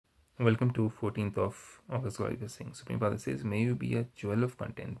Welcome to 14th of August Glorious Singh. Supreme Father says, may you be a jewel of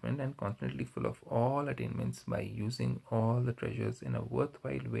contentment and constantly full of all attainments by using all the treasures in a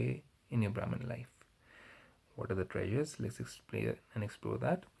worthwhile way in your Brahmin life. What are the treasures? Let's explain and explore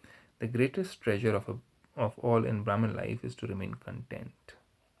that. The greatest treasure of all in Brahmin life is to remain content.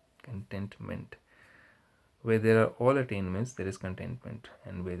 Contentment. Where there are all attainments, there is contentment.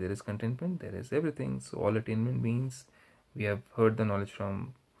 And where there is contentment, there is everything. So all attainment means we have heard the knowledge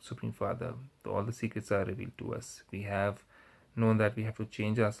from Supreme Father. All the secrets are revealed to us. We have known that we have to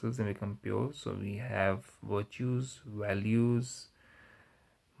change ourselves and become pure. So we have virtues, values,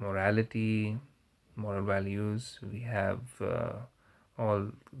 morality, moral values. We have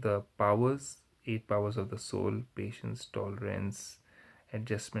all the powers, 8 powers of the soul: patience, tolerance,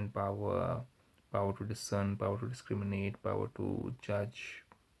 adjustment power, power to discern, power to discriminate, power to judge,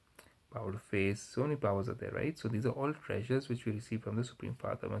 power to face. So many powers are there, right? So these are all treasures which we receive from the Supreme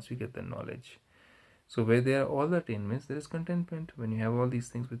Father once we get the knowledge. So where there are all the attainments, there is contentment. When you have all these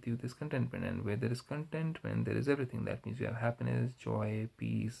things with you, there's contentment. And where there is contentment, there is everything. That means you have happiness, joy,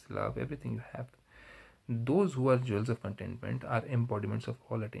 peace, love, everything you have. Those who are jewels of contentment are embodiments of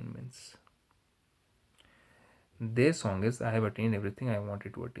all attainments. Their song is, I have attained everything I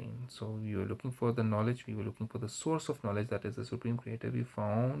wanted to attain. So you were looking for the knowledge, we were looking for the source of knowledge, that is the Supreme Creator. We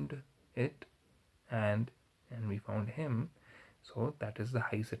found it and we found him. So that is the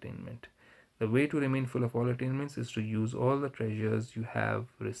highest attainment. The way to remain full of all attainments is to use all the treasures you have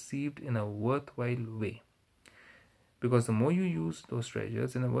received in a worthwhile way. Because the more you use those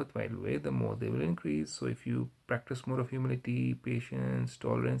treasures in a worthwhile way, the more they will increase. So if you practice more of humility, patience,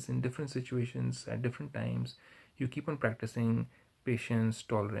 tolerance in different situations at different times, you keep on practicing patience,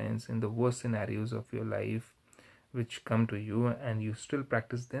 tolerance in the worst scenarios of your life which come to you, and you still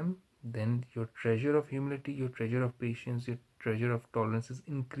practice them, then your treasure of humility, your treasure of patience, your treasure of tolerance is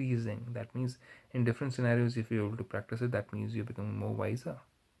increasing. That means in different scenarios, if you're able to practice it, that means you're becoming more wiser.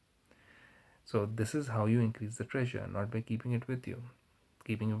 So this is how you increase the treasure, not by keeping it with you.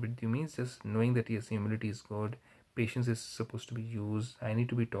 Keeping it with you means just knowing that yes, humility is good, patience is supposed to be used, I need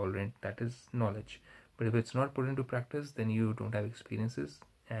to be tolerant, that is knowledge. But if it's not put into practice, then you don't have experiences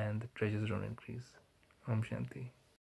and the treasures don't increase. Om Shanti.